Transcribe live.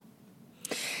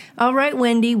All right,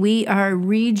 Wendy, we are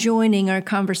rejoining our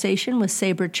conversation with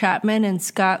Saybra Chapman and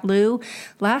Scott Liu.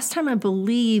 Last time, I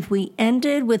believe we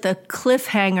ended with a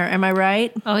cliffhanger. Am I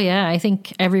right? Oh, yeah. I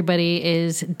think everybody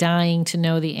is dying to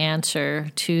know the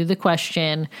answer to the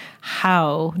question,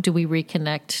 how do we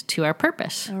reconnect to our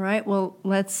purpose? All right. Well,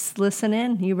 let's listen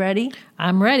in. You ready?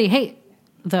 I'm ready. Hey,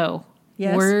 though.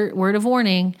 Yes. Word of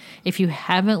warning, if you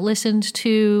haven't listened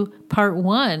to part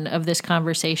 1 of this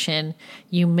conversation,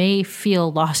 you may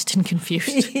feel lost and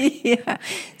confused. Yeah.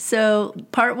 So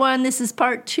part 1, this is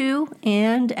part 2,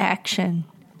 and action.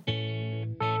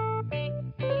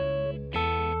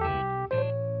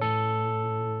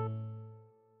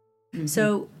 Mm-hmm.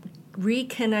 So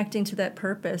reconnecting to that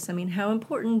purpose, I mean, how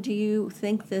important do you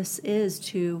think this is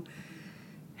to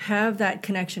have that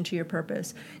connection to your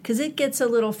purpose? Because it gets a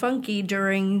little funky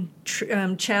during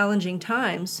challenging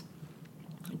times.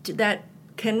 That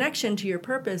connection to your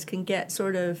purpose can get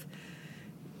sort of,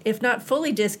 if not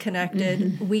fully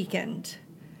disconnected, weakened.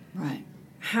 Right.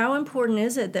 How important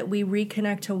is it that we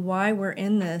reconnect to why we're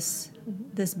in this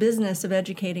business of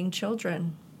educating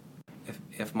children?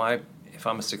 If I'm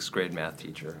a 6th grade math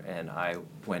teacher and I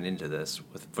went into this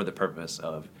for the purpose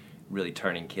of really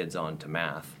turning kids on to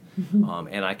math,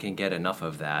 and I can get enough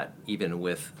of that, even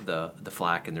with the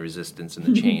flack and the resistance and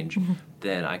the change,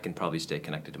 then I can probably stay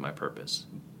connected to my purpose.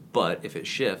 But if it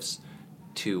shifts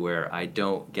to where I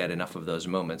don't get enough of those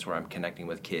moments where I'm connecting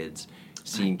with kids,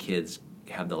 seeing kids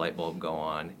have the light bulb go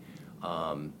on,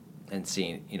 and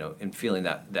seeing, and feeling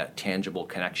that tangible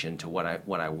connection to what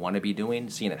I want to be doing,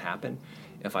 seeing it happen.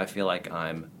 If I feel like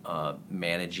I'm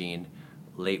managing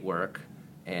late work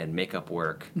and makeup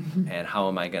work, and how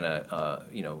am I going to,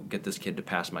 get this kid to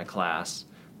pass my class,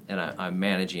 and I'm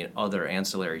managing other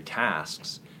ancillary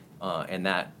tasks, and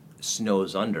that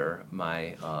snows under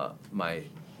my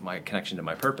my connection to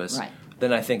my purpose, right,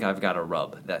 then I think I've got a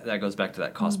rub. That goes back to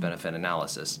that cost-benefit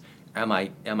analysis. Am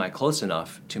I close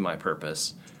enough to my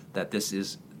purpose that this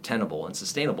is tenable and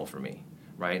sustainable for me,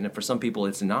 right? And for some people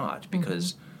it's not,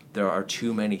 because there are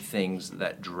too many things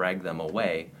that drag them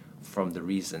away from the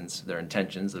reasons, their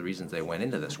intentions, the reasons they went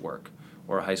into this work.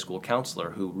 Or a high school counselor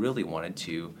who really wanted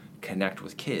to connect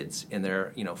with kids in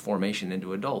their formation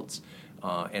into adults,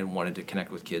 and wanted to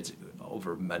connect with kids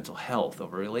over mental health,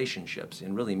 over relationships,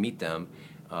 and really meet them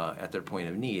at their point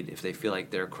of need. If they feel like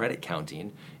they're credit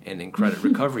counting and in credit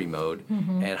recovery mode,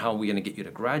 and how are we going to get you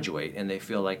to graduate? And they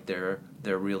feel like they're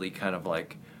really kind of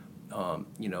like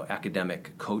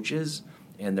academic coaches,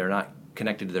 and they're not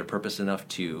connected to their purpose enough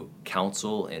to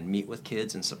counsel and meet with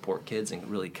kids and support kids and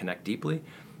really connect deeply,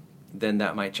 then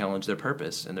that might challenge their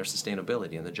purpose and their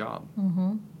sustainability in the job.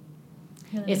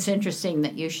 It's interesting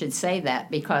that you should say that,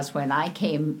 because when I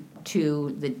came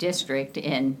to the district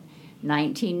in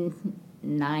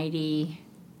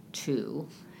 1992,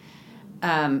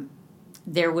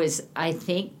 I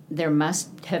think there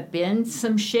must have been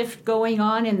some shift going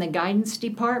on in the guidance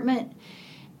department,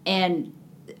 and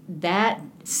that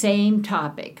same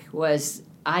topic was,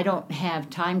 I don't have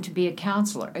time to be a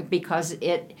counselor, because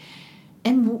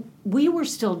and we were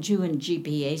still doing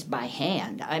GPAs by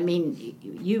hand. I mean,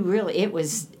 it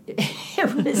was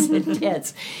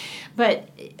intense. But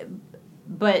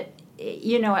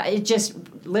it just,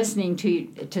 listening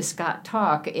to Scott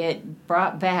talk, it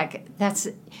brought back,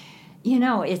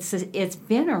 it's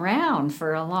been around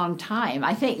for a long time.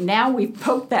 I think now we've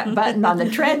poked that button on the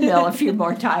treadmill a few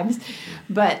more times,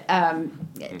 but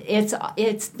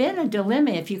it's been a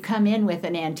dilemma if you come in with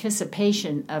an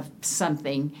anticipation of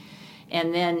something,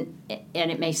 and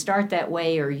it may start that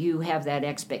way, or you have that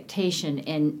expectation,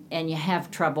 and you have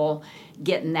trouble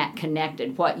getting that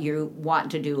connected, what you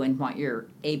want to do and what you're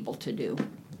able to do.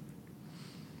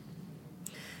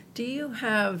 Do you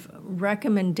have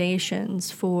recommendations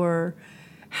for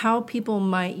how people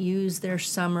might use their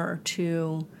summer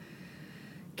to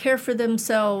care for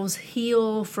themselves,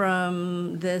 heal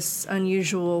from this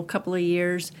unusual couple of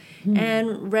years,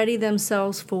 and ready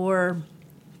themselves for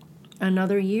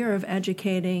another year of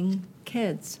educating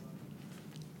kids?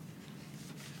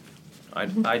 I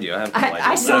do. I have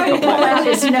I saw him pull out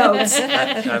his notes.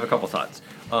 I have a couple thoughts.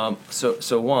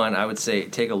 So one, I would say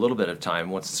take a little bit of time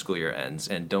once the school year ends,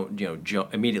 and don't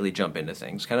immediately jump into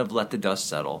things. Kind of let the dust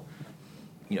settle.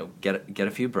 Get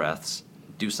a few breaths,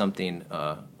 do something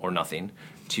or nothing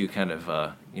to kind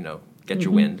of get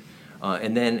your wind,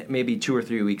 and then maybe 2 or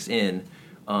 3 weeks in,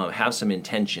 have some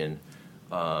intention.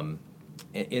 And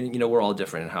we're all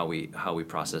different in how we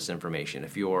process information.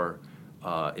 If you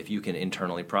can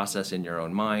internally process in your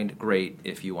own mind, great.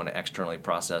 If you want to externally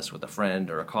process with a friend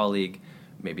or a colleague,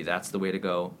 maybe that's the way to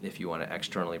go. If you want to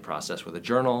externally process with a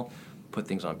journal, put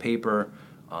things on paper,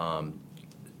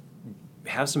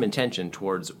 have some intention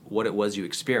towards what it was you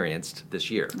experienced this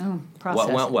year. Process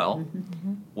What went it. well?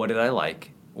 What did I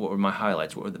like? What were my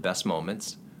highlights? What were the best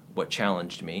moments? What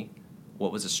challenged me?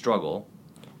 What was a struggle?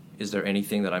 Is there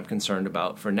anything that I'm concerned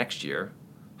about for next year?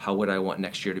 How would I want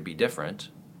next year to be different?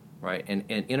 Right? And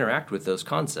interact with those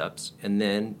concepts. And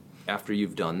then after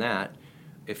you've done that,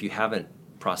 if you haven't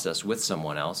processed with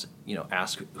someone else,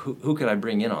 ask who could I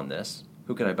bring in on this?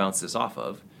 Who could I bounce this off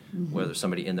of? Whether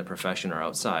somebody in the profession or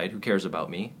outside, who cares about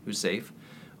me, who's safe,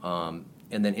 and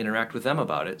then interact with them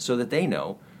about it so that they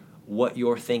know what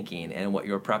you're thinking and what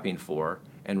you're prepping for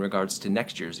in regards to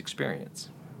next year's experience.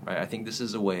 Right? I think this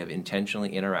is a way of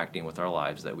intentionally interacting with our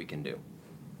lives that we can do.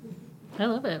 I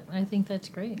love it. I think that's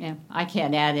great. Yeah, I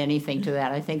can't add anything to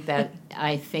that. I think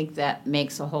that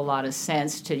makes a whole lot of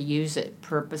sense to use it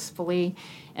purposefully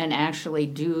and actually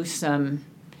do some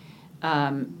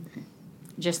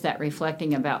just that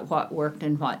reflecting about what worked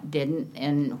and what didn't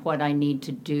and what I need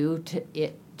to do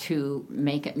to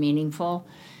make it meaningful.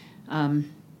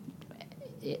 I'm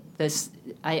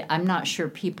not sure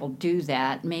people do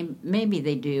that. Maybe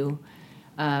they do.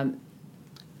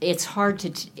 It's hard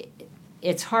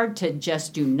to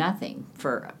just do nothing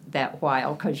for that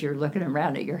while because you're looking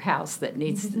around at your house that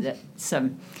needs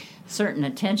some certain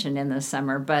attention in the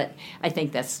summer. But I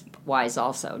think that's wise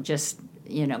also. Just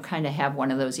kind of have one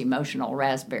of those emotional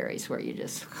raspberries where you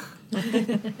just.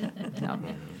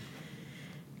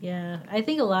 Yeah, I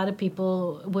think a lot of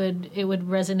people would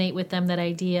resonate with them, that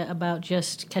idea about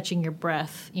just catching your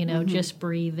breath, just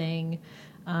breathing.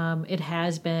 It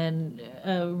has been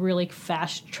a really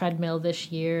fast treadmill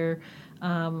this year.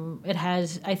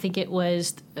 I think it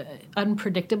was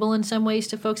unpredictable in some ways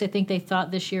to folks. I think they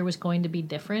thought this year was going to be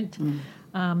different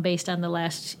based on the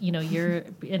last, year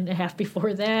and a half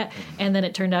before that. And then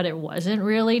it turned out it wasn't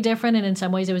really different. And in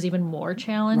some ways it was even more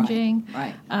challenging.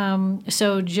 Right.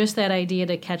 So just that idea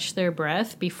to catch their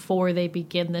breath before they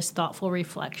begin this thoughtful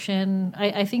reflection,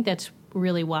 I think that's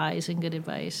really wise and good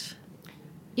advice.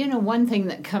 One thing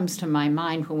that comes to my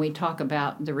mind when we talk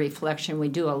about the reflection, we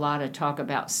do a lot of talk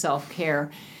about self-care.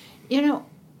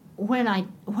 When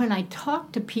I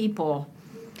talk to people,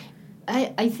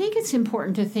 I think it's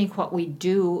important to think what we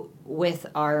do with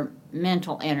our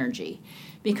mental energy.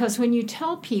 Because when you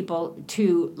tell people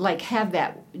to have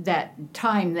that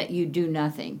time that you do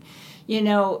nothing,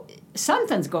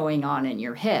 something's going on in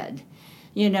your head,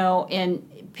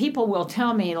 and people will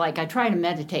tell me, I try to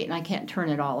meditate and I can't turn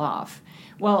it all off.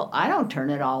 Well, I don't turn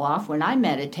it all off when I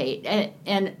meditate.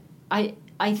 And I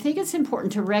think it's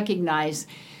important to recognize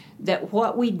that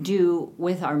what we do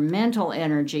with our mental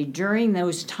energy during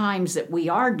those times that we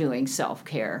are doing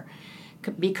self-care,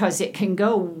 because it can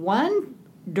go one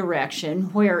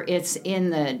direction where it's in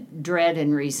the dread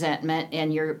and resentment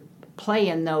and you're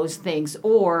playing those things,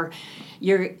 or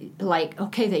you're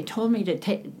okay, they told me to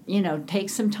take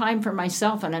some time for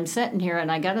myself, and I'm sitting here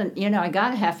and I got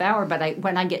a half hour, but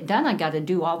when I get done I got to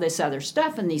do all this other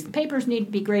stuff and these papers need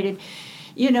to be graded.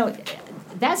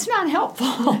 That's not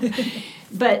helpful.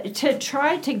 But to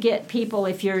try to get people,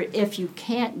 if you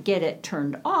can't get it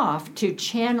turned off, to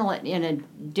channel it in a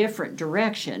different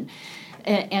direction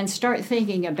and start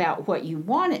thinking about what you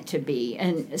want it to be.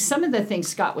 And some of the things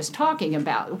Scott was talking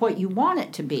about, what you want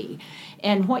it to be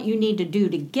and what you need to do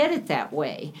to get it that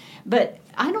way. But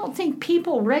I don't think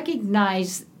people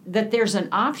recognize that there's an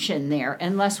option there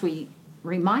unless we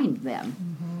remind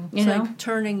them. It's like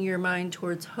turning your mind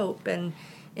towards hope and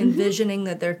envisioning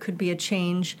that there could be a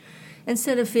change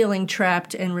instead of feeling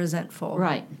trapped and resentful.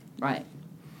 Right.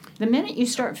 The minute you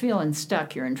start feeling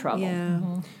stuck, you're in trouble. Yeah.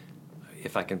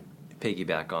 If I can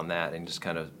piggyback on that and just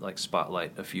kind of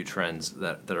spotlight a few trends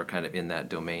that are kind of in that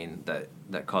domain that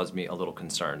caused me a little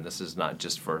concern. This is not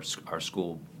just for our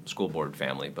school board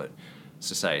family, but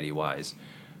society-wide.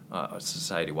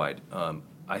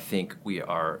 I think we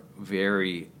are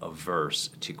very averse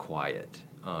to quiet,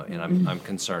 and I'm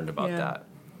concerned about that.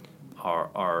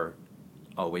 Our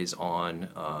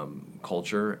always-on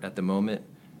culture at the moment,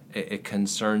 it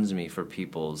concerns me for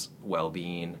people's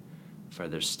well-being, for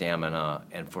their stamina,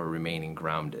 and for remaining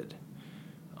grounded.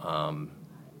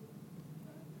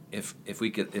 If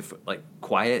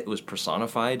quiet was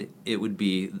personified, it would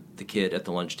be the kid at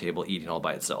the lunch table eating all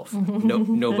by itself.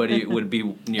 Nobody would be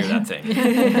near that thing,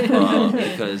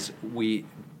 because we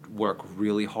work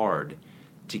really hard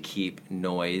to keep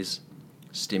noise,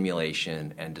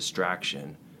 stimulation, and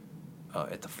distraction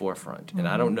at the forefront. And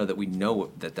I don't know that we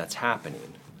know that that's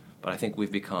happening. But I think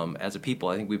we've become, as a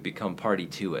people, party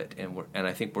to it, and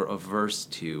I think we're averse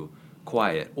to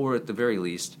quiet, or at the very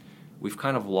least, we've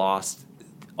kind of lost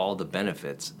all the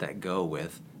benefits that go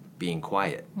with being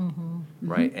quiet,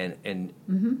 right? And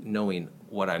knowing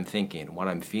what I'm thinking, what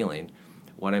I'm feeling,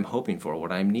 what I'm hoping for,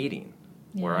 what I'm needing,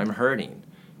 where I'm hurting.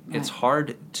 Right. It's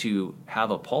hard to have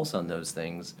a pulse on those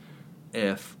things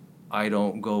if I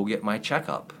don't go get my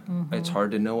checkup. Mm-hmm. It's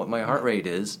hard to know what my heart rate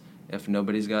is if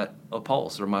nobody's got a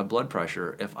pulse, or my blood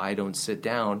pressure if I don't sit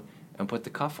down and put the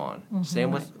cuff on. Mm-hmm.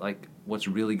 Same with like what's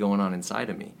really going on inside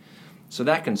of me. So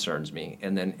that concerns me.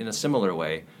 And then in a similar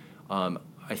way,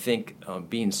 I think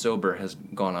being sober has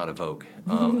gone out of vogue.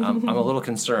 I'm a little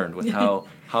concerned with how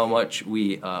much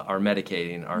we are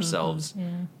medicating ourselves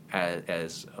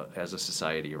as a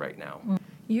society right now.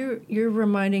 You're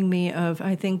reminding me of,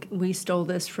 I think we stole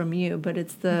this from you, but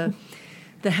it's the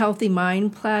Healthy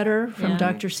Mind Platter from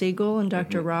Dr. Siegel and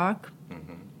Dr. Rock.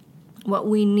 Mm-hmm. What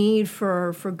we need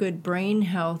for good brain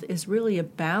health is really a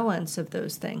balance of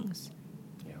those things.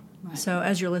 Right. So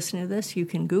as you're listening to this, you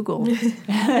can Google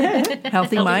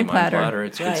Healthy Mind Platter.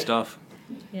 It's good stuff.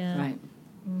 Yeah. Right.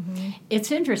 Mm-hmm.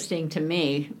 It's interesting to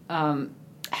me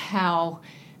how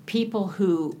people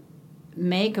who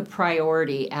make a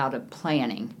priority out of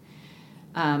planning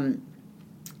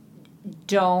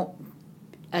don't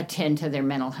attend to their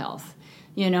mental health.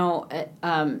 You know,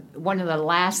 one of the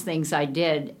last things I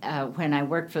did when I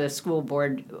worked for the school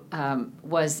board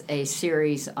was a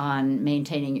series on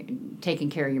taking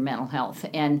care of your mental health,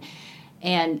 and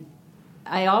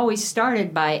I always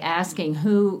started by asking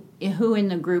who in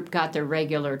the group got their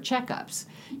regular checkups,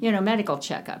 medical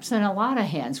checkups, and a lot of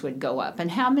hands would go up.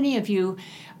 And how many of you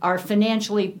are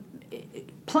financially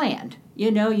planned?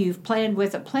 You've planned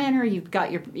with a planner.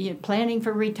 You're planning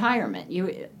for retirement.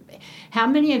 How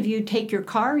many of you take your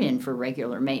car in for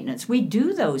regular maintenance? We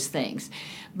do those things,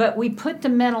 but we put the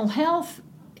mental health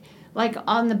like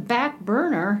on the back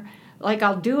burner. Like,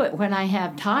 I'll do it when I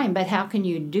have time, but how can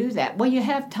you do that? Well, you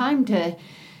have time to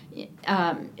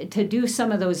do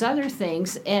some of those other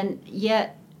things, and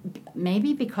yet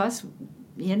maybe because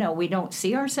we don't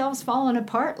see ourselves falling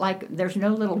apart, like there's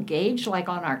no little gauge like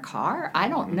on our car. I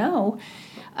don't know,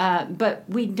 but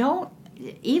we don't.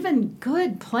 Even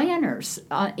good planners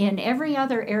in every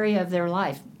other area of their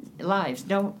lives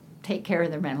don't take care of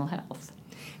their mental health.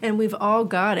 And we've all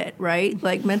got it, right?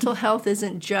 Like, mental health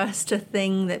isn't just a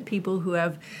thing that people who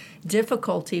have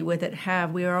difficulty with it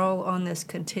have. We are all on this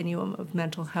continuum of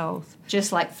mental health.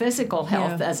 Just like physical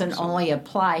health doesn't only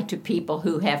apply to people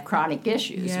who have chronic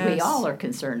issues. Yes. We all are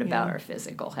concerned about our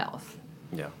physical health.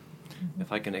 Yeah.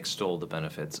 If I can extol the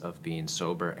benefits of being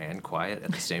sober and quiet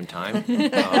at the same time,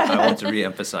 I want to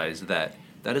reemphasize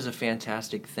that is a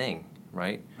fantastic thing,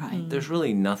 right? Right. There's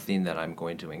really nothing that I'm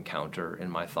going to encounter in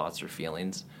my thoughts or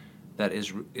feelings that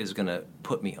is going to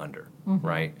put me under,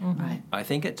 right? Mm-hmm. Right. I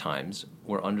think at times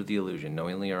we're under the illusion,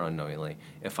 knowingly or unknowingly,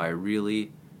 if I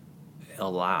really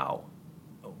allow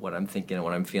what I'm thinking and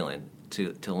what I'm feeling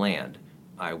to land,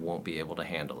 I won't be able to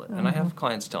handle it. And I have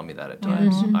clients tell me that at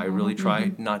times. I really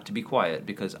try not to be quiet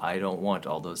because I don't want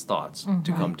all those thoughts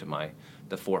to come to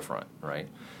the forefront, right?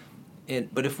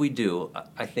 But if we do,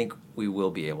 I think we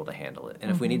will be able to handle it. And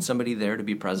if we need somebody there to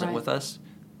be present with us,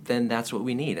 then that's what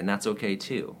we need, and that's okay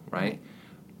too, right?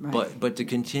 But to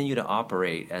continue to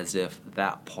operate as if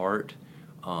that part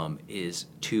is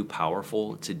too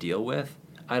powerful to deal with,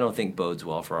 I don't think bodes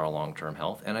well for our long-term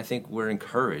health. And I think we're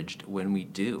encouraged when we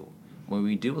do. When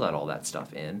we do let all that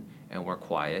stuff in and we're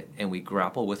quiet and we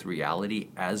grapple with reality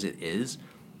as it is,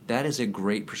 that is a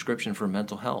great prescription for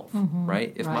mental health,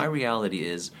 right? If my reality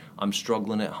is I'm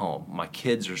struggling at home, my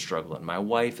kids are struggling, my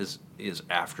wife is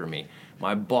after me,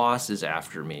 my boss is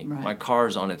after me, my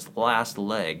car's on its last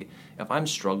leg. If I'm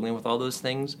struggling with all those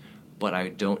things, but I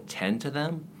don't tend to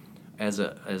them as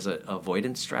a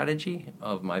avoidance strategy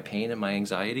of my pain and my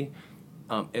anxiety,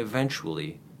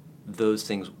 eventually those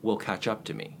things will catch up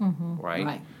to me,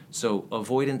 right? So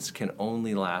avoidance can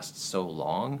only last so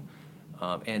long,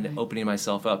 and opening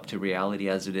myself up to reality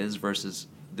as it is versus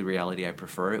the reality I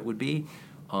prefer it would be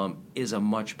is a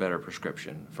much better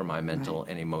prescription for my mental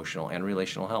and emotional and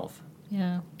relational health.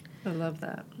 Yeah. I love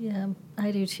that. Yeah,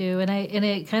 I do too. And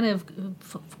it kind of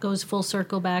goes full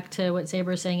circle back to what Saybra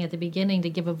was saying at the beginning, to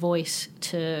give a voice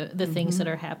to the things that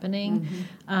are happening.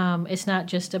 It's not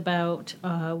just about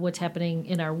what's happening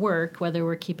in our work, whether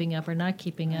we're keeping up or not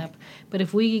keeping up. But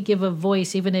if we give a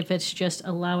voice, even if it's just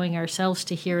allowing ourselves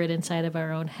to hear it inside of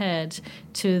our own heads,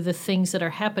 to the things that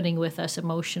are happening with us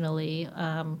emotionally,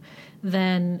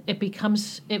 then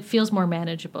it feels more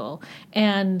manageable.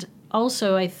 And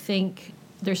also, I think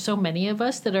there's so many of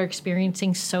us that are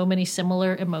experiencing so many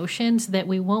similar emotions that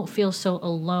we won't feel so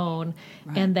alone.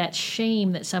 And that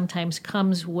shame that sometimes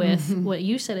comes with what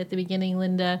you said at the beginning,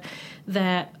 Linda,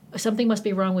 that something must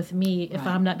be wrong with me if Right.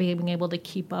 I'm not being able to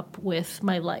keep up with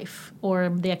my life or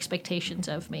the expectations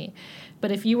of me.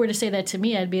 But if you were to say that to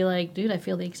me, I'd be like, dude, I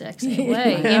feel the exact same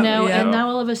way, you know? Yeah. And now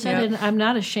all of a sudden, I'm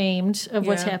not ashamed of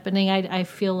what's Yeah. happening. I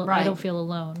feel, I Right. don't feel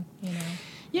alone, you know?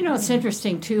 You know, it's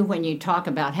interesting, too, when you talk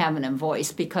about having a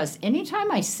voice, because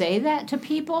anytime I say that to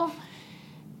people,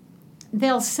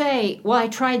 they'll say, well, I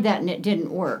tried that and it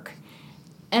didn't work.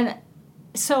 And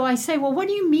so I say, well, what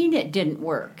do you mean it didn't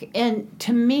work? And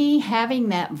to me, having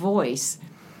that voice,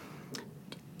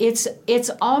 it's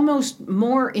almost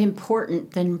more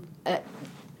important than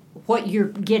what you're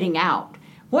getting out.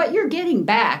 What you're getting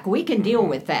back, we can deal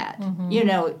with that. You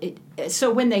know,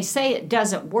 so when they say it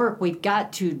doesn't work, we've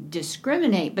got to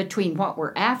discriminate between what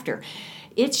we're after.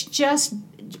 It's just,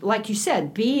 like you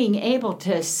said, being able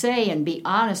to say and be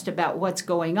honest about what's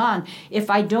going on. If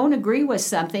I don't agree with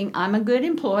something, I'm a good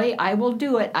employee. I will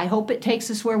do it. I hope it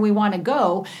takes us where we want to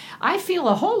go. I feel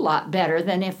a whole lot better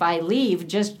than if I leave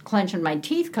just clenching my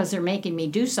teeth because they're making me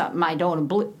do something I don't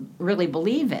really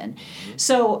believe in.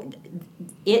 So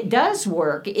it does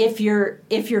work if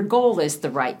your goal is the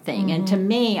right thing. And to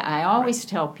me, I always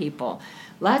tell people,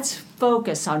 let's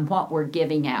focus on what we're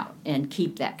giving out and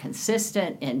keep that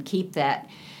consistent and keep that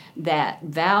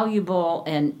valuable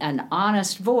and an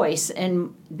honest voice,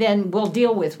 and then we'll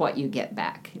deal with what you get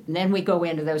back. And then we go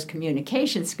into those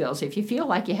communication skills. If you feel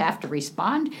like you have to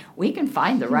respond, we can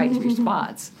find the right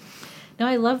response. No,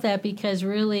 I love that, because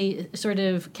really sort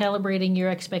of calibrating your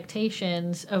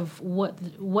expectations of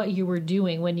what you were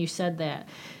doing when you said that.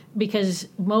 Because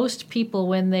most people,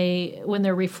 when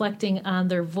they're reflecting on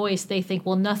their voice, they think,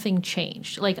 well, nothing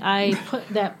changed. Like, I put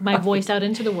my voice out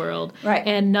into the world, Right.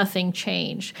 and nothing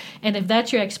changed. And if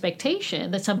that's your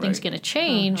expectation, that something's Right. going to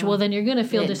change, well, then you're going to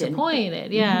feel It didn't.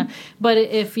 disappointed. Yeah. But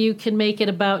if you can make it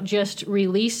about just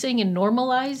releasing and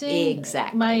normalizing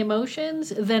Exactly. my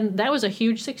emotions, then that was a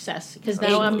huge success, because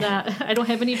now I don't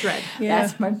have any dread.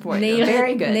 That's my point. Name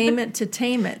Very it, good. Name it to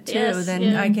tame it too. Yes, Then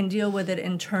yeah. I can deal with it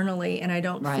internally, and I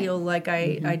don't Right. feel like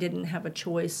I didn't have a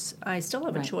choice. I still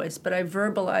have a Right. choice, but I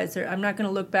verbalize it. I'm not going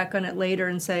to look back on it later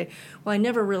and say, "Well, I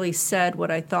never really said what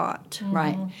I thought."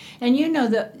 Right. And you know,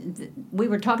 we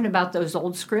were talking about those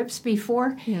old scripts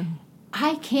before. Yeah.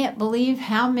 I can't believe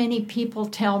how many people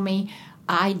tell me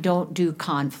I don't do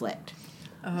conflict.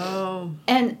 Oh,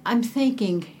 And I'm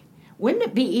thinking, wouldn't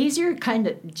it be easier kind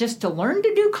of just to learn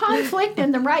to do conflict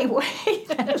in the right way?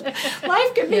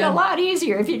 Life could be a lot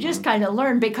easier if you just kind of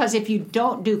learn, because if you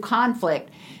don't do conflict,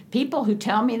 people who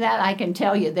tell me that, I can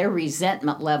tell you their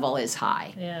resentment level is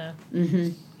high. Yeah.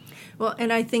 well,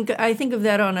 and I think of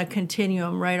that on a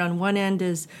continuum. Right, on one end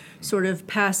is sort of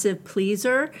passive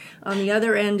pleaser, on the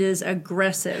other end is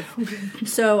aggressive.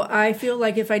 So I feel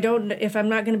like if I'm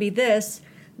not going to be this,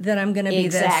 then I'm going to be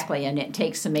this. Exactly, and it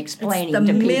takes some explaining The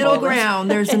to people. middle ground.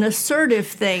 There's an assertive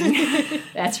thing.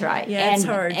 That's right. Yeah, it's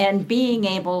hard. And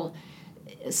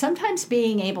sometimes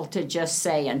being able to just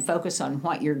say and focus on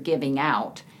what you're giving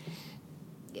out,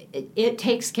 it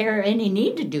takes care of any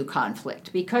need to do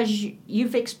conflict, because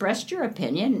you've expressed your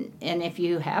opinion, and if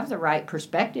you have the right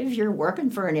perspective, you're working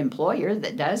for an employer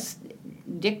that does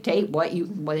dictate what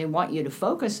they want you to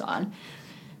focus on.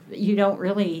 You don't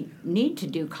really need to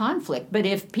do conflict. But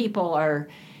if people are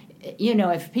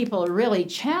really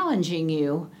challenging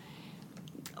you,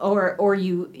 or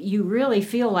you really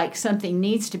feel like something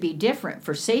needs to be different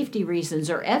for safety reasons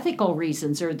or ethical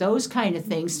reasons or those kind of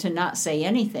things, to not say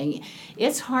anything,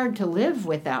 it's hard to live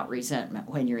without resentment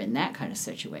when you're in that kind of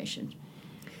situation.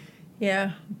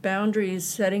 Yeah,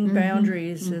 setting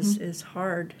boundaries is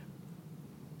hard.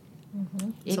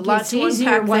 It a lot gets to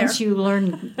easier unpack once there. you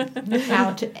learn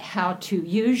how to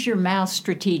use your mouth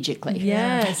strategically.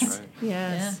 Yes, Right.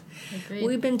 yes. Yeah, agreed.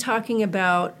 We've been talking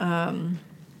about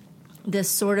this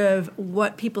sort of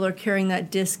what people are carrying, that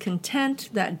discontent,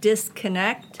 that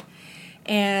disconnect.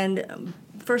 And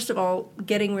first of all,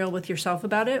 getting real with yourself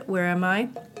about it. Where am I?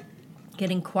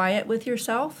 Getting quiet with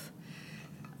yourself.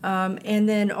 And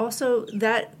then also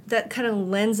that kind of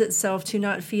lends itself to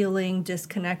not feeling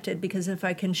disconnected, because if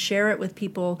I can share it with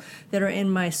people that are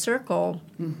in my circle,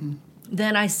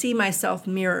 then I see myself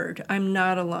mirrored. I'm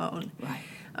not alone. Right.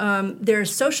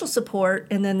 There's social support,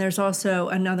 and then there's also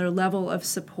another level of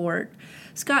support.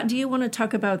 Scott, do you want to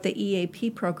talk about the EAP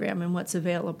program and what's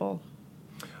available?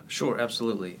 Sure,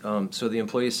 absolutely. So the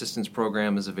Employee Assistance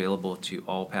Program is available to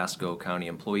all Pasco County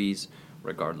employees,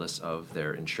 regardless of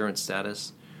their insurance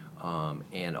status,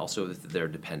 and also their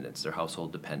dependents, their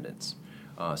household dependents.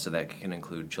 So that can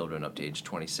include children up to age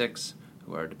 26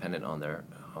 who are dependent on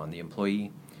the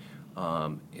employee.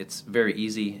 It's very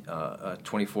easy,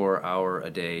 24-hour a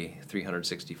day,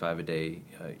 365 a day,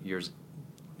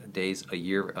 days a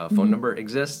year phone number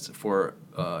exists for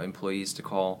employees to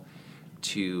call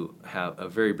to have a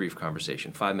very brief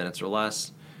conversation, 5 minutes or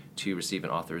less, to receive an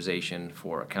authorization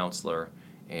for a counselor.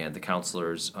 And the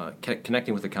counselors,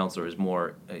 connecting with the counselor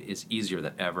is easier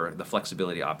than ever. The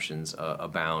flexibility options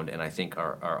abound, and I think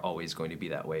are always going to be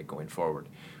that way going forward.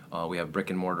 We have brick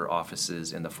and mortar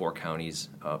offices in the 4 counties,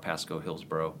 Pasco,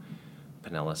 Hillsborough,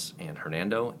 Pinellas, and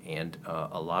Hernando, and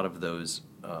a lot of those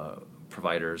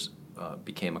providers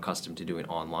became accustomed to doing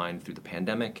online through the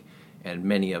pandemic, and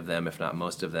many of them, if not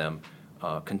most of them,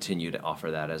 continue to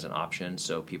offer that as an option,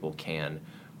 so people can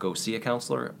go see a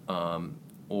counselor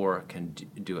or can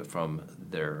do it from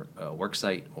their work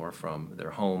site or from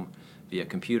their home via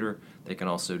computer. They can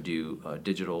also do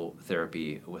digital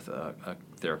therapy with a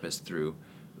therapist through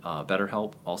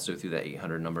BetterHelp, also through that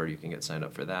 800 number. You can get signed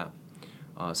up for that.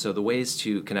 So the ways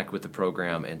to connect with the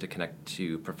program and to connect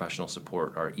to professional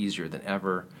support are easier than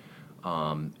ever.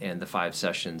 And the 5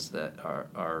 sessions that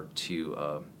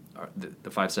the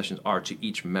 5 sessions are to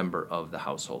each member of the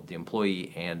household. The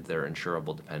employee and their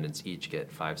insurable dependents each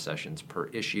get 5 sessions per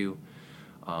issue.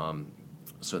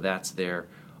 So that's there.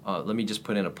 Let me just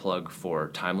put in a plug for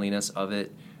timeliness of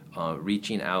it.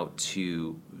 Reaching out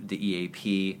to the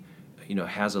EAP,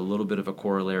 has a little bit of a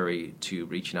corollary to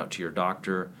reaching out to your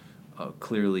doctor.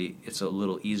 Clearly, it's a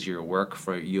little easier work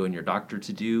for you and your doctor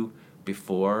to do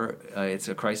before it's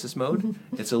a crisis mode.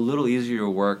 It's a little easier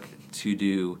work to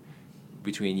do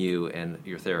between you and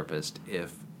your therapist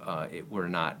if we're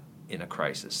not in a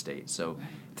crisis state. So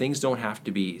things don't have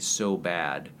to be so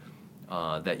bad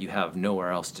that you have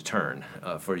nowhere else to turn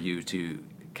for you to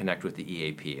connect with the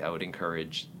EAP. I would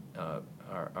encourage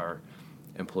our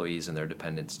employees and their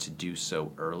dependents to do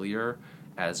so earlier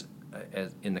as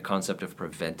in the concept of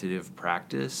preventative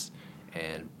practice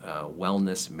and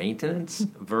wellness maintenance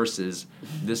versus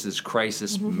this is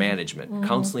crisis management.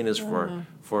 Counseling is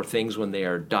for things when they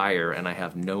are dire and I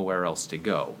have nowhere else to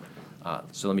go.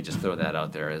 So let me just throw that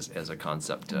out there as a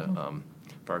concept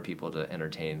for our people to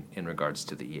entertain in regards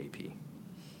to the EAP.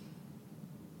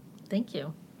 Thank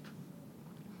you.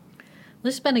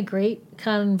 This has been a great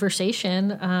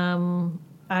conversation.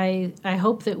 I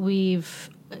hope that we've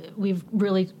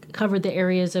really covered the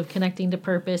areas of connecting to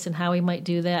purpose and how we might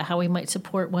do that, how we might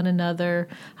support one another,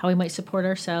 how we might support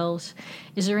ourselves.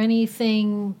 Is there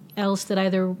anything else that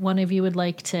either one of you would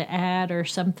like to add, or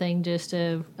something, just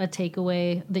a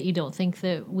takeaway that you don't think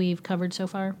that we've covered so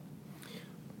far?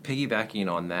 Piggybacking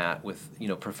on that, with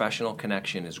professional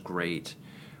connection is great,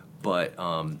 but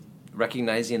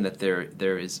recognizing that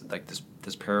there is like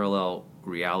this parallel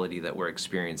reality that we're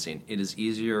experiencing, it is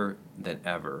easier than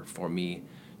ever for me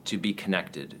to be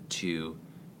connected to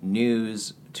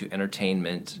news, to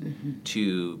entertainment,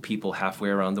 to people halfway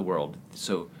around the world.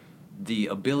 So the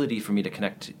ability for me to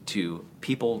connect to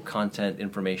people, content,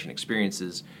 information,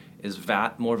 experiences is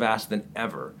more vast than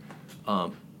ever.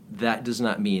 That does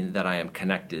not mean that I am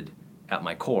connected at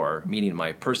my core, meaning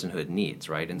my personhood needs,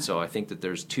 right? And so I think that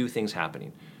there's 2 things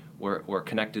happening. We're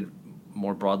connected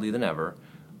more broadly than ever,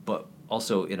 but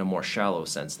also in a more shallow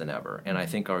sense than ever. And I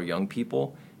think our young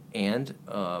people and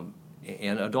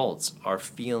adults are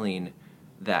feeling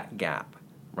that gap,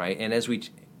 right? And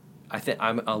I think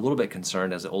I'm a little bit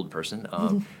concerned as an old person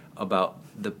about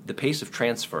the pace of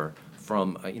transfer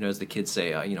from, as the kids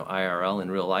say, IRL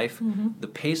in real life. The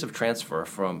pace of transfer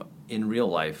from in real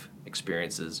life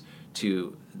experiences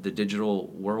to the digital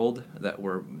world that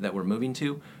we're moving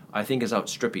to, I think is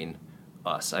outstripping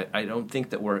us. I don't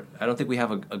think we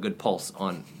have a good pulse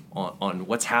on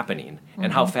what's happening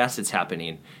and how fast it's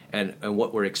happening and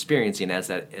what we're experiencing as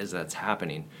that's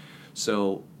happening.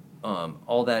 So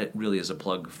all that really is a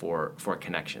plug for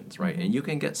connections, right? And you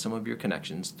can get some of your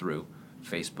connections through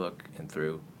Facebook and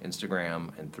through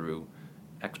Instagram and through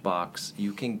Xbox.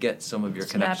 You can get some of your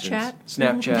connections.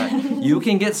 Snapchat. You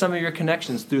can get some of your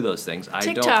connections through those things.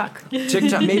 TikTok,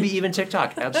 maybe even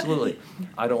TikTok. Absolutely.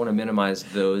 I don't want to minimize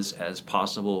those as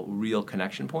possible real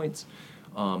connection points,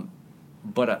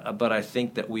 but I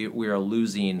think that we are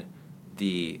losing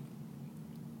the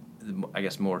I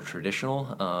guess more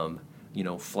traditional,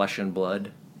 flesh and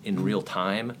blood in real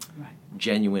time,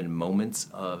 genuine moments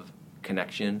of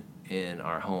connection in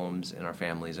our homes, in our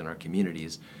families, in our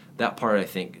communities. That part, I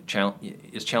think,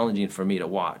 is challenging for me to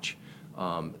watch,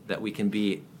 that we can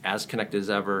be as connected as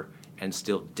ever and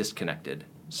still disconnected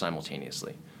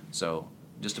simultaneously. So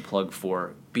just a plug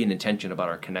for being intentional about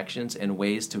our connections and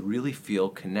ways to really feel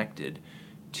connected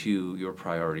to your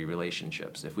priority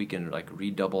relationships. If we can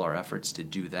redouble our efforts to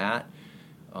do that,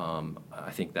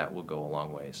 I think that will go a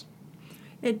long ways.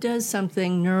 It does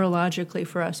something neurologically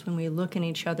for us when we look in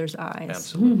each other's eyes.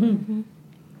 Absolutely.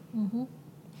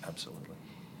 Absolutely.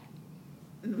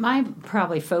 My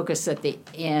probably focus at the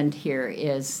end here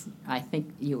is, I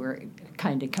think you were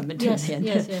kind of coming to the end.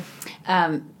 Yes.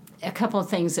 A couple of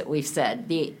things that we've said.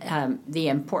 The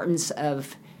importance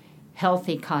of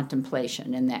healthy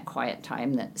contemplation in that quiet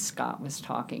time that Scott was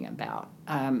talking about.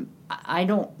 I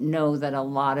don't know that a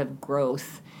lot of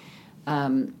growth,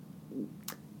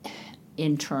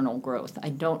 internal growth, I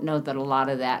don't know that a lot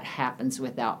of that happens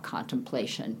without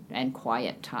contemplation and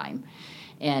quiet time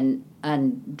and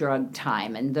undrugged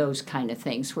time and those kind of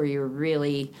things where you're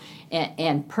really,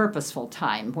 and purposeful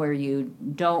time where you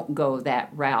don't go that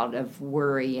route of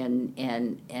worry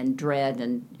and dread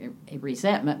and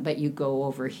resentment, but you go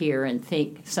over here and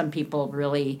think. Some people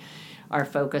really are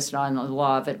focused on the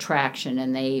law of attraction,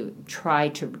 and they try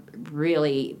to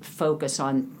really focus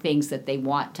on things that they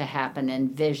want to happen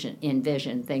and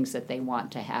envision things that they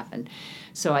want to happen.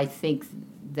 So I think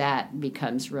that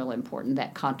becomes real important,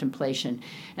 that contemplation.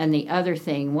 And the other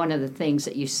thing, one of the things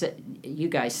that you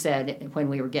guys said when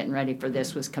we were getting ready for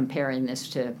this was comparing this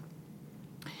to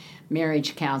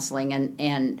marriage counseling,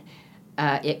 and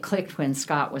it clicked when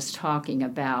Scott was talking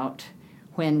about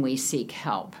when we seek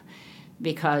help.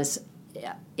 Because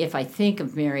if I think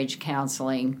of marriage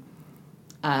counseling,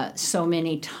 so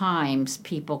many times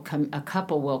a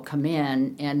couple will come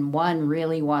in and one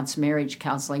really wants marriage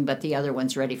counseling, but the other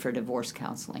one's ready for divorce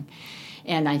counseling.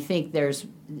 And I think there's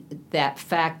that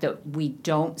fact that we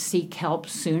don't seek help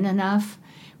soon enough,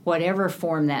 whatever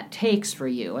form that takes for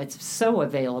you. It's so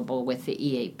available with the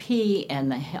EAP and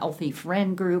the Healthy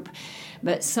Friend Group,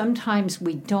 but sometimes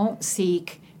we don't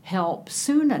seek help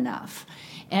soon enough.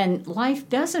 And life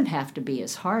doesn't have to be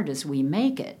as hard as we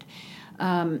make it.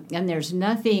 And there's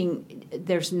nothing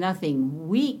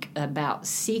weak about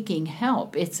seeking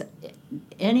help. It's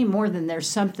any more than there's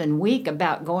something weak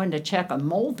about going to check a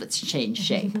mold that's changed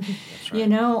shape. That's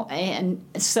right. And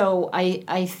so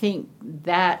I think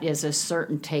that is a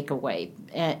certain takeaway.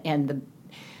 And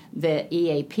the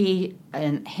EAP,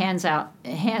 and hats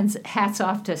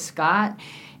off to Scott.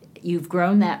 You've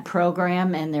grown that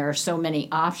program, and there are so many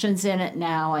options in it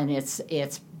now, and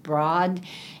it's broad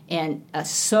and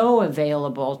so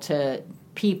available to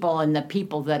people, and the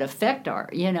people that affect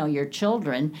your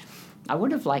children. I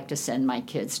would have liked to send my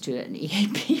kids to an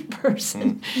EAP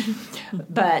person,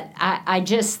 but I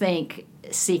just think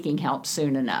seeking help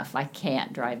soon enough. I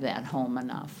can't drive that home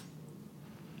enough.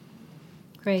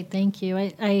 Great, thank you.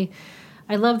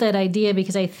 I love that idea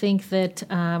because I think that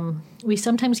we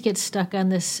sometimes get stuck on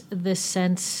this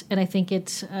sense, and I think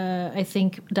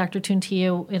Dr.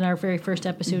 Tuntia in our very first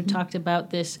episode talked about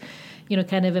this,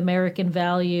 kind of American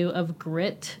value of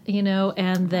grit,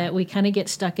 and that we kind of get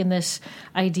stuck in this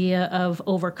idea of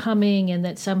overcoming, and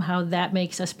that somehow that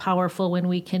makes us powerful when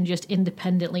we can just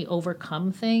independently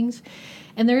overcome things.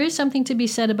 And there is something to be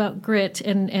said about grit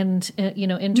and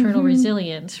internal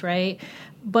resilience, right?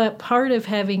 But part of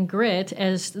having grit,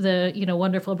 as the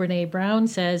wonderful Brene Brown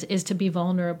says, is to be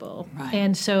vulnerable. Right.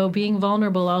 And so being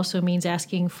vulnerable also means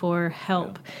asking for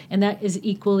help. Yeah. And that is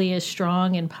equally as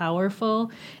strong and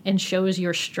powerful and shows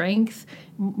your strength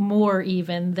more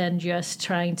even than just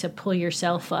trying to pull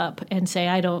yourself up and say,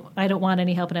 I don't want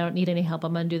any help and I don't need any help.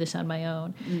 I'm going to do this on my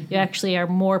own. Mm-hmm. You actually are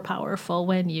more powerful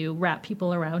when you wrap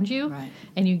people around you, right,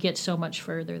 and you get so much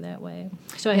further that way.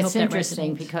 So I hope that resonates. It's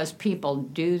interesting because people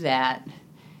do that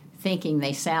thinking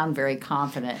they sound very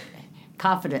confident.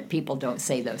 Confident people don't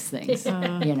say those things,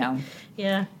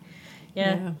 Yeah.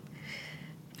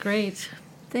 Great.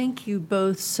 Thank you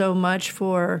both so much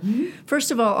for,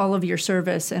 first of all of your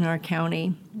service in our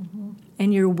county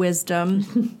and your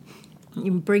wisdom.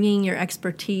 You bringing your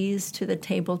expertise to the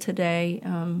table today.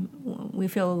 We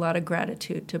feel a lot of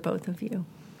gratitude to both of you.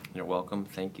 You're welcome.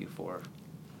 Thank you for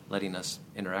letting us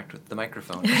interact with the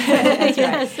microphone. That's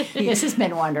right. This has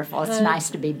been wonderful. It's nice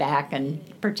to be back and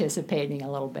participating a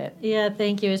little bit. Yeah,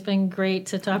 thank you. It's been great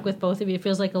to talk with both of you. It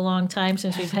feels like a long time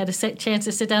since we've had a chance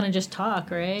to sit down and just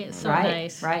talk, right? It's so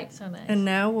nice. Right. So nice. And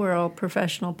now we're all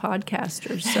professional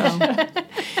podcasters, so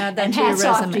add that and to your hats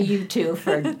resume. off to you, too,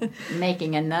 for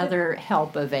making another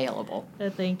help available.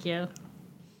 Thank you.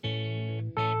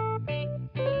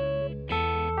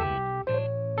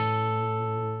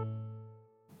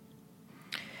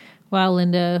 Wow,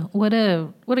 Linda, what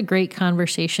a great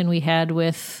conversation we had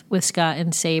with Scott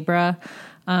and Saybra.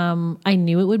 I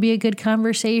knew it would be a good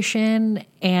conversation,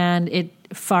 and it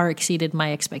far exceeded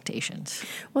my expectations.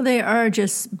 Well, they are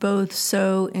just both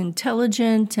so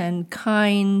intelligent and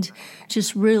kind,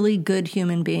 just really good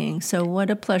human beings. So what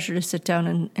a pleasure to sit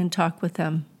down and talk with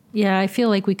them. Yeah, I feel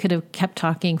like we could have kept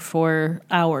talking for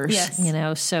hours,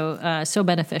 yes. So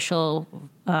beneficial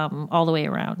all the way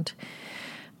around.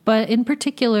 But in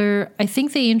particular, I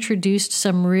think they introduced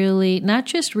some really, not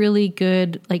just really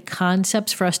good like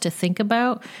concepts for us to think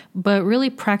about, but really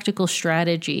practical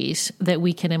strategies that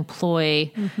we can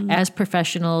employ as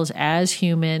professionals, as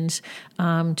humans,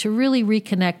 to really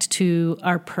reconnect to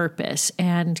our purpose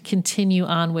and continue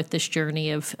on with this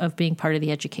journey of being part of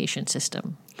the education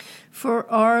system. For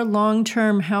our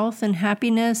long-term health and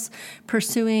happiness,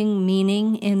 pursuing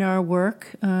meaning in our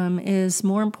work is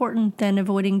more important than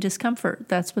avoiding discomfort.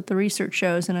 That's what the research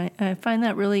shows, and I find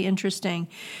that really interesting,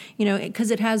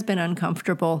 because it has been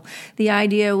uncomfortable. The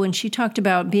idea when she talked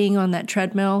about being on that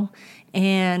treadmill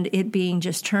and it being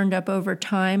just turned up over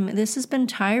time, this has been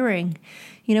tiring.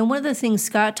 One of the things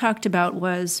Scott talked about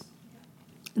was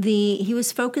he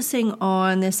was focusing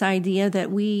on this idea that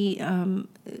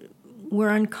we're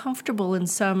uncomfortable in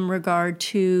some regard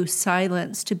to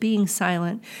silence, to being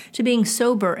silent, to being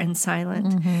sober and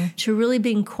silent, to really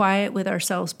being quiet with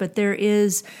ourselves. But there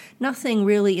is nothing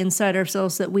really inside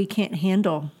ourselves that we can't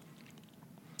handle.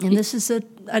 And this is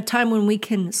a time when we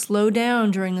can slow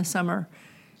down during the summer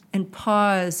and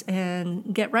pause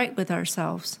and get right with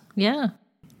ourselves. Yeah.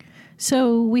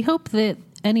 So we hope that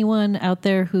anyone out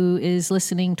there who is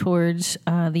listening towards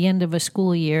the end of a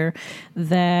school year,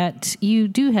 that you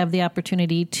do have the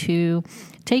opportunity to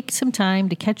take some time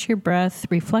to catch your breath,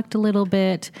 reflect a little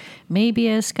bit. Maybe,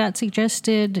 as Scott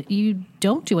suggested, you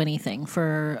don't do anything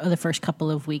for the first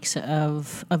couple of weeks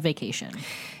of vacation.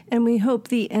 And we hope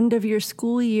the end of your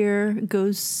school year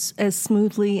goes as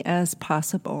smoothly as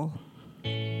possible.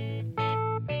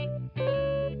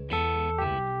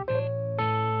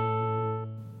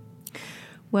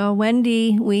 Well,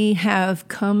 Wendy, we have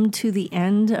come to the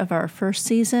end of our first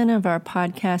season of our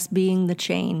podcast, Being the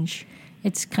Change.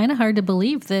 It's kind of hard to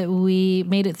believe that we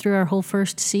made it through our whole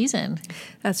first season.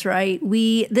 That's right.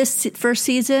 This first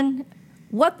season,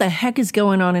 what the heck is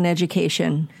going on in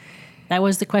education? That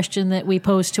was the question that we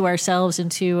posed to ourselves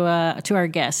and to our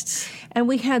guests. And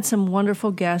we had some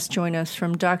wonderful guests join us,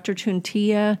 from Dr.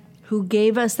 Tuntia, who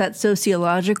gave us that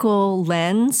sociological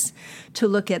lens to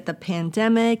look at the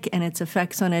pandemic and its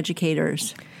effects on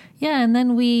educators. Yeah, and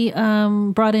then we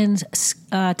brought in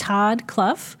Todd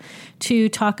Clough to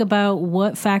talk about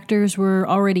what factors were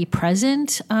already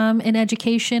present in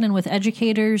education and with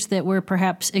educators that were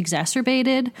perhaps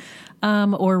exacerbated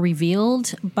or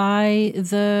revealed by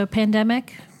the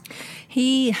pandemic.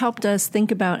 He helped us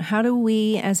think about how do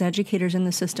we as educators in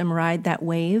the system ride that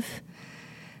wave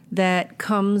that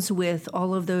comes with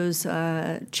all of those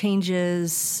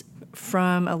changes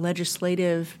from a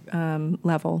legislative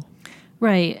level.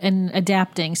 Right, and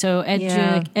adapting. So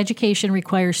education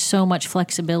requires so much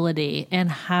flexibility, and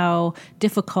how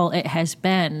difficult it has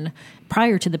been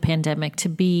prior to the pandemic to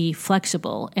be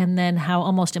flexible, and then how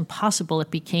almost impossible it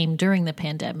became during the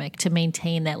pandemic to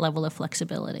maintain that level of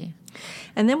flexibility.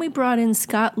 And then we brought in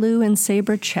Scott Liu and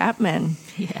Saybra Chapman.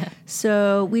 Yeah.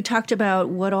 So we talked about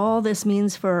what all this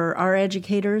means for our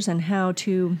educators and how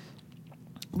to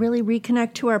really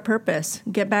reconnect to our purpose,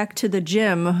 get back to the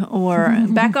gym or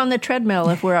back on the treadmill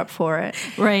if we're up for it.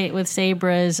 Right, with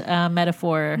Saybra's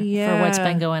metaphor for what's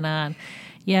been going on.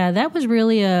 Yeah, that was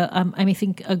really I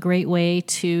think a great way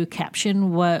to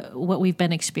caption what we've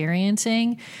been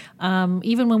experiencing.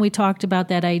 Even when we talked about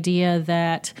that idea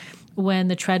that when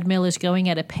the treadmill is going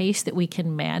at a pace that we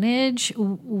can manage,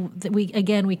 we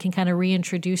can kind of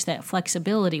reintroduce that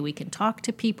flexibility. We can talk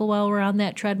to people while we're on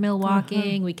that treadmill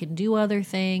walking. We can do other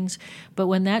things. But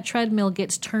when that treadmill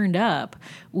gets turned up,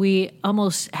 we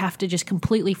almost have to just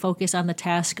completely focus on the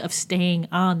task of staying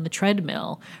on the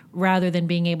treadmill rather than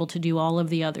being able to do all of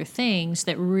the other things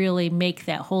that really make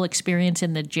that whole experience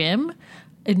in the gym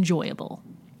enjoyable.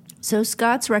 So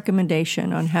Scott's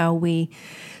recommendation on how we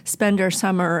spend our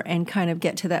summer and kind of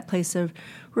get to that place of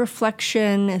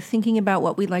reflection, thinking about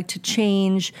what we'd like to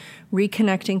change,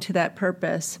 reconnecting to that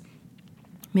purpose.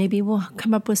 Maybe we'll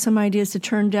come up with some ideas to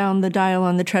turn down the dial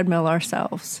on the treadmill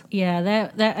ourselves. Yeah,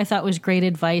 that I thought was great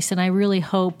advice, and I really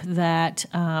hope that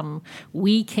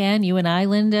we can, you and I,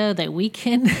 Linda, that we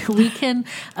can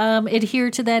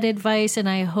adhere to that advice, and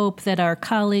I hope that our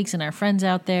colleagues and our friends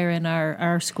out there in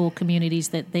our school communities,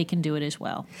 that they can do it as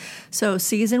well. So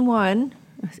season 1,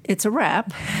 it's a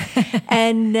wrap.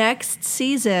 And next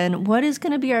season, what is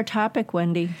going to be our topic,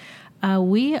 Wendy?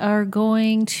 We are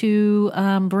going to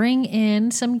bring in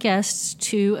some guests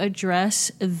to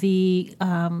address the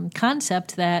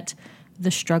concept that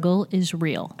the struggle is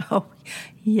real. Oh,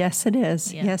 yes, it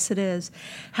is. Yeah. Yes, it is.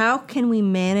 How can we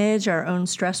manage our own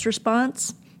stress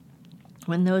response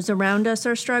when those around us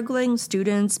are struggling,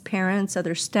 students, parents,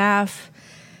 other staff?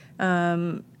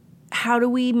 how do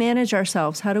we manage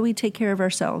ourselves? How do we take care of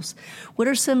ourselves? What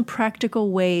are some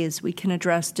practical ways we can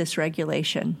address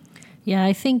dysregulation? Yeah,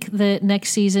 I think the next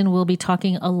season we'll be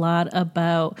talking a lot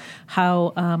about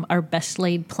how our best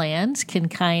laid plans can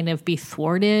kind of be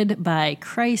thwarted by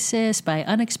crisis, by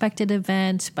unexpected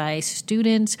events, by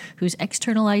students whose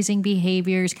externalizing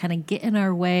behaviors kind of get in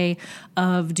our way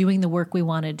of doing the work we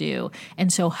want to do.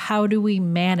 And so how do we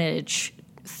manage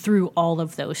through all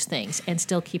of those things and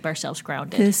still keep ourselves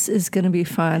grounded? This is going to be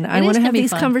fun. I want to have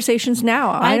these conversations now.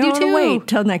 I don't want to wait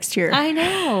till next year. I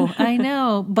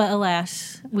know. But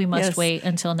alas, we must wait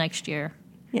until next year.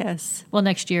 Yes. Well,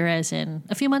 next year as in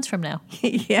a few months from now.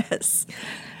 Yes.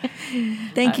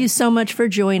 Thank you so much for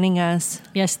joining us.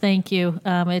 Yes, thank you.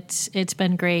 It's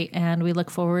been great, and we look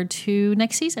forward to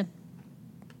next season.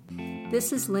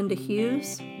 This is Linda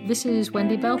Hughes. This is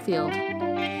Wendy Belfield.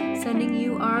 Sending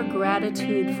you our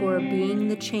gratitude for being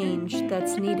the change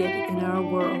that's needed in our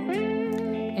world.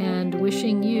 And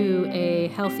wishing you a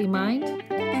healthy mind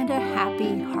and a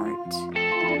happy heart.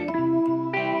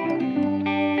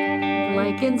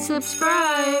 Like and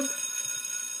subscribe.